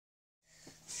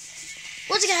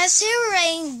What's up, guys? Today we're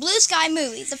rating Blue Sky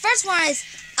movies. The first one is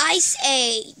Ice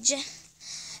Age.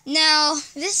 Now,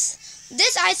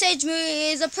 this Ice Age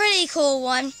movie is a pretty cool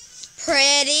one.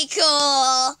 Pretty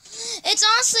cool. It's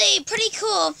honestly pretty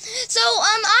cool. So,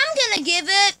 I'm gonna give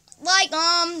it,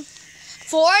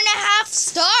 4.5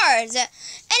 stars.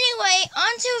 Anyway,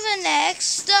 on to the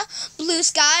next Blue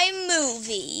Sky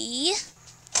movie.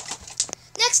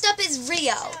 Next up is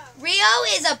Rio. Rio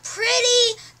is a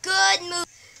pretty good movie.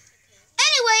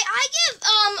 Anyway, I give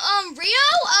Rio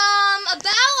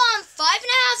about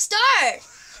 5.5 stars.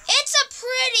 It's a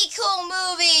pretty cool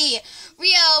movie.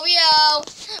 Rio is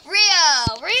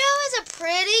a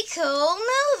pretty cool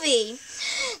movie.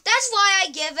 That's why I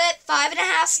give it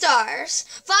 5.5 stars.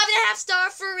 5.5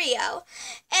 stars for Rio.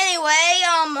 Anyway,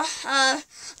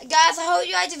 guys, I hope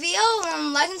you liked the video.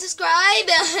 Like and subscribe.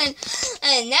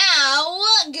 And now,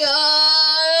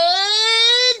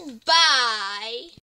 goodbye.